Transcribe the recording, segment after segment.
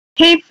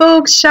Hey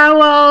folks,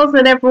 Shawels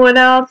and everyone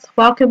else,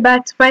 welcome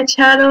back to my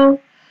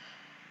channel.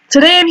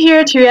 Today I'm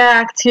here to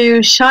react to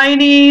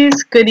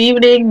SHINee's Good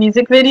Evening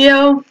music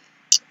video.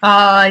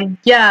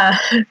 Yeah,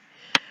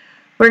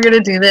 we're gonna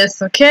do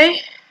this,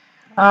 okay?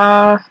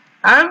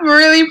 I'm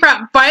really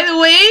proud. By the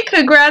way,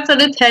 congrats on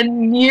the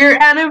 10-year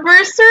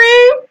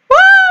anniversary! Woo!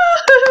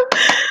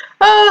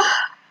 Oh,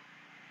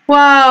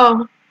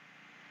 wow.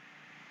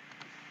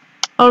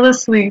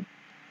 Honestly.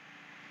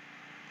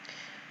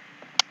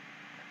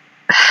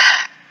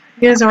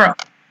 You guys are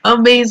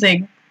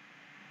amazing.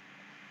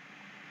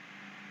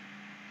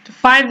 To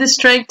find the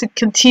strength to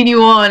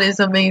continue on is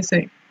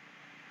amazing.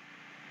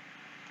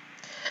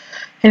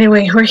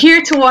 Anyway, we're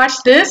here to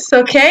watch this,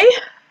 okay?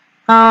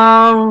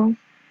 Yeah,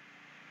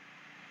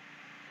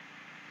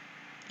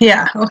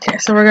 okay,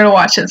 so we're gonna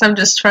watch this. I'm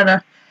just trying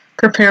to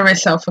prepare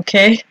myself,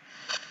 okay?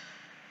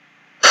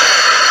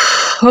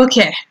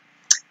 Okay.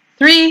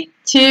 3,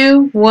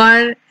 2,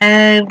 1,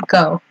 and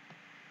go.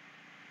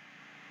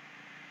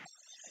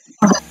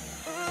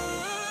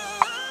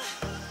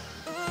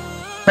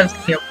 Let's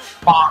get a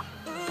bomb.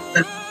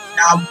 A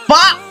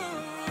bomb!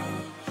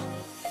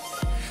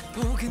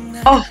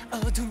 Oh,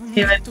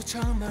 damn it.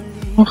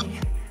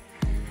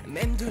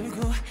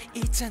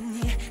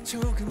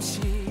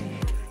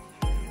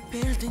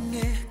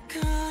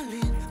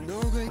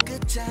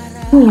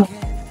 Ooh.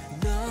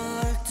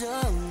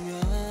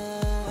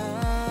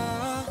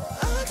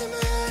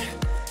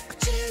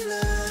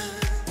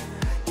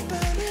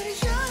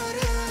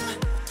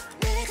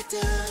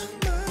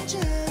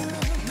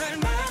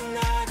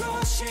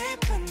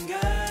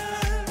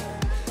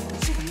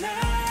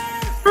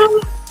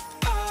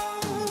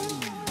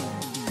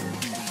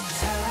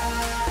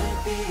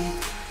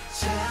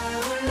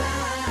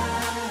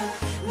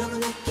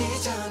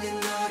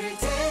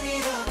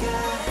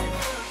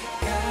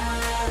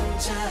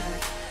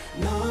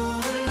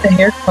 The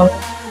hair color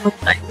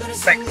looks like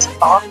soft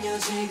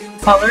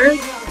colors.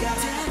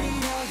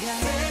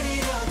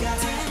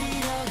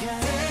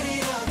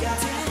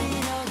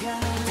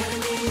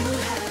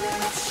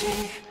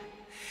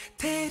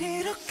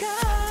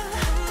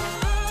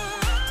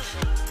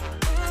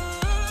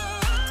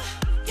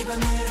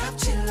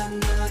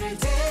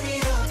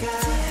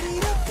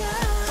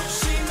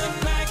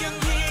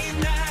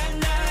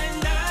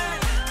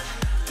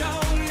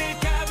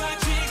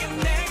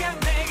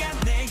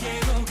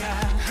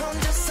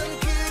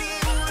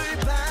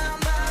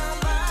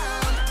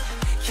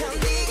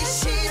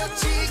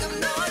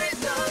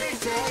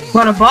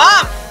 What a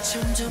bop!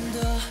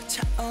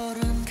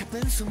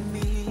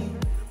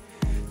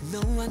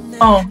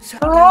 Oh,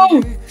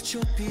 oh!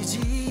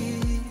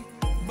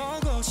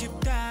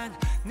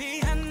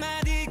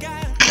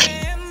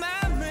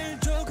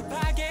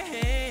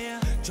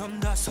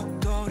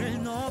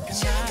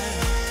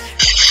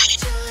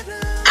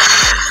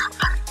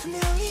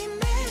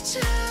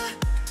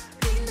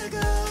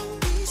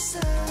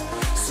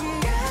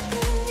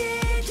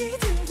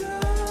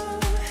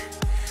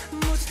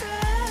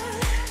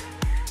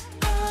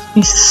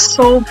 He's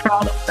so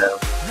proud of them.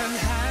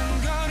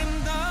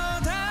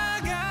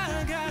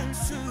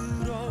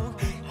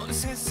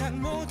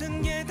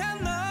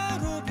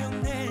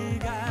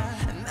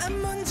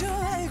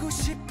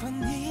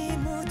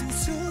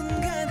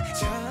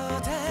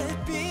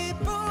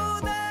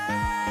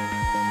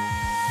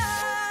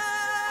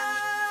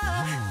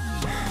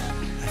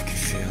 I can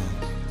feel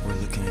we're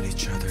looking at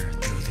each other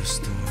through the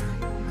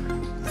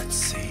storm. Let's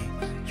see.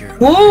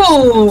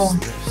 Whoa!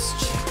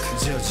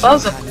 That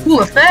was a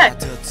cool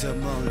effect.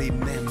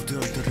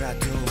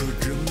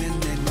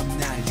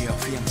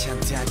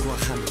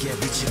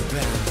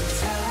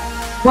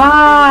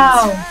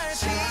 Wow!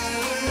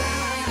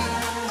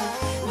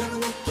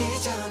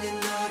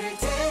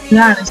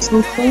 Yeah, it's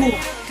so cool.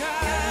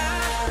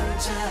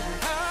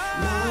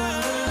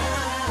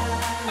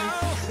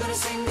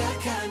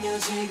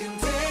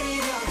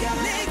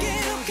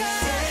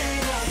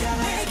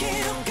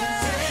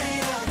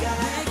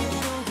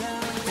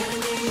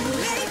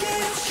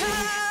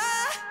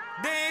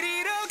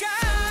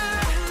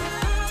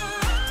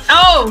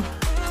 Oh!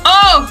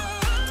 Oh!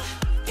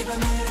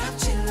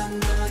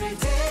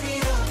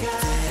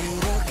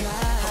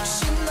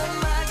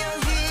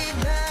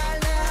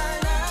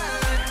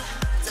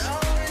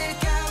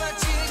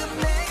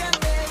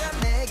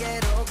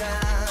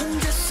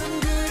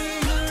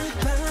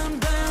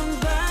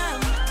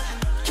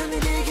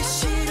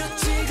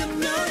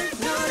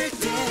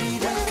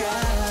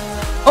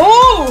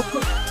 Oh!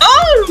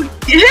 Oh!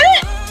 You hit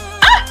it!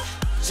 Ah!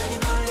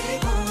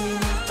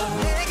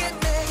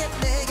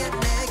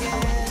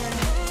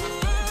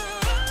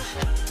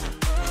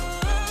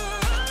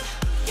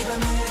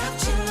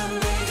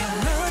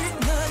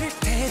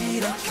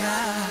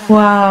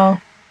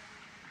 Wow.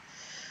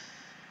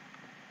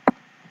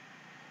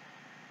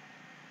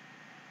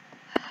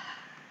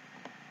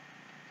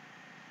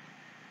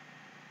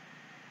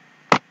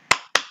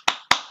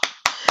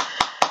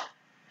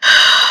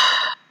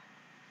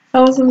 That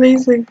was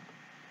amazing.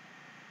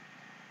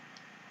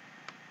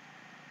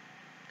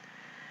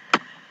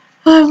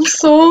 I'm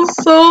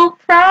so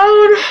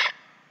proud.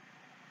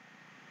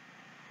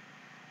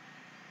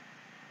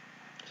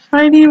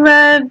 SHINee,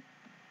 man.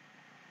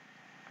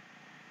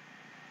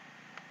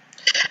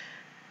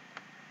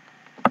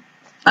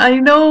 I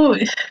know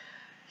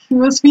he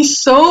must be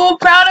so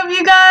proud of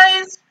you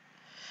guys.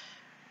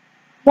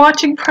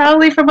 Watching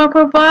proudly from up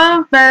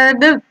above, man.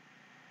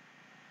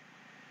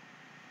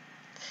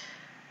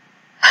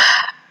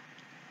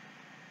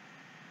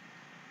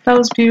 That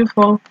was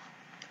beautiful.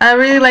 I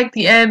really like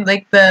the end,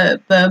 like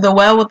the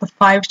well with the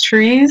 5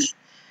 trees.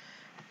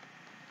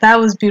 That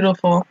was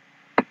beautiful.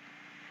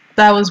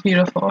 That was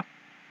beautiful.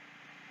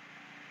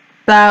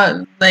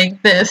 That,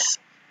 like this.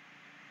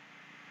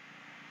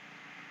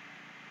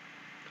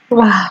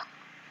 Wow.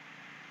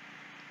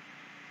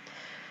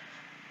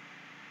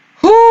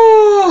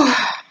 Whoo!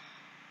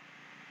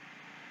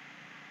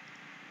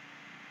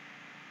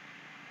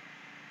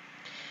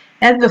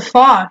 And the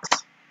fox.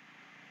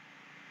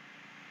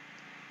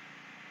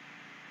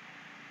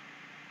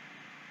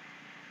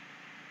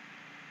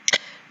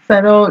 So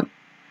I don't.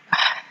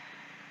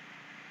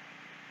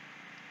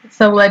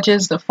 Some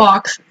legends, the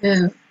fox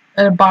is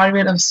an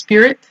embodiment of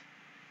spirit.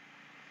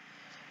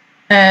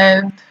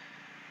 And,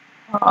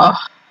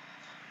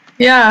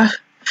 yeah,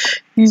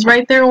 he's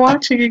right there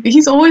watching you.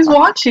 He's always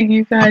watching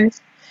you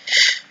guys.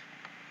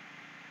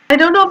 I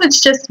don't know if it's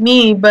just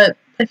me, but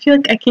I feel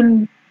like I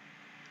can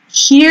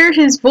hear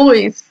his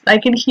voice. I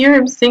can hear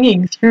him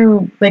singing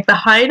through, like, the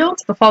high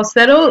notes, the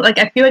falsetto. Like,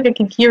 I feel like I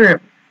can hear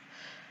him.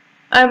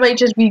 I might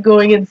just be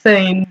going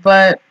insane,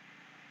 but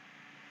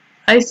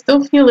I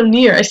still feel him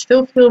near. I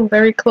still feel him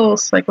very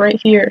close, like right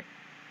here.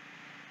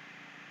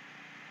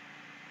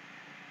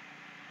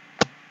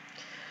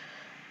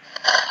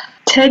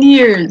 $10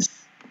 years.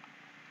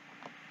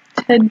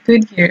 10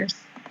 good years.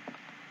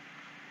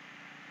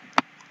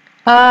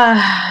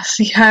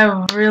 See,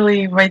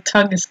 my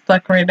tongue is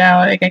stuck right now.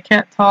 Like, I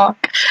can't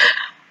talk.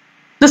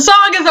 The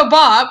song is a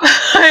bop.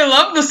 I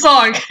love the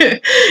song.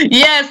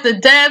 Yes, the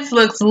dance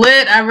looks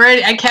lit. I'm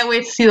ready. I can't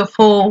wait to see the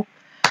full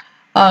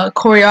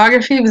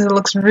choreography because it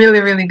looks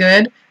really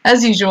good.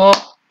 As usual,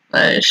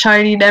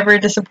 SHINee never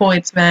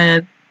disappoints,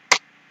 man.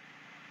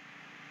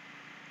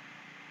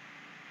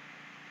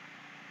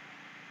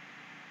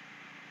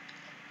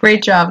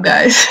 Great job,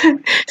 guys.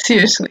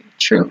 Seriously,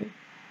 truly.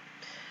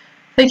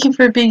 Thank you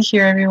for being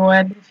here,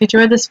 everyone. If you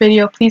enjoyed this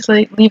video, please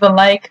leave a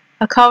like,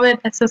 a comment,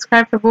 and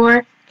subscribe for more.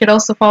 You can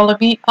also follow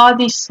me on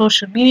the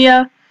social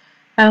media.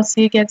 I'll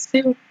see you again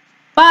soon.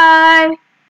 Bye!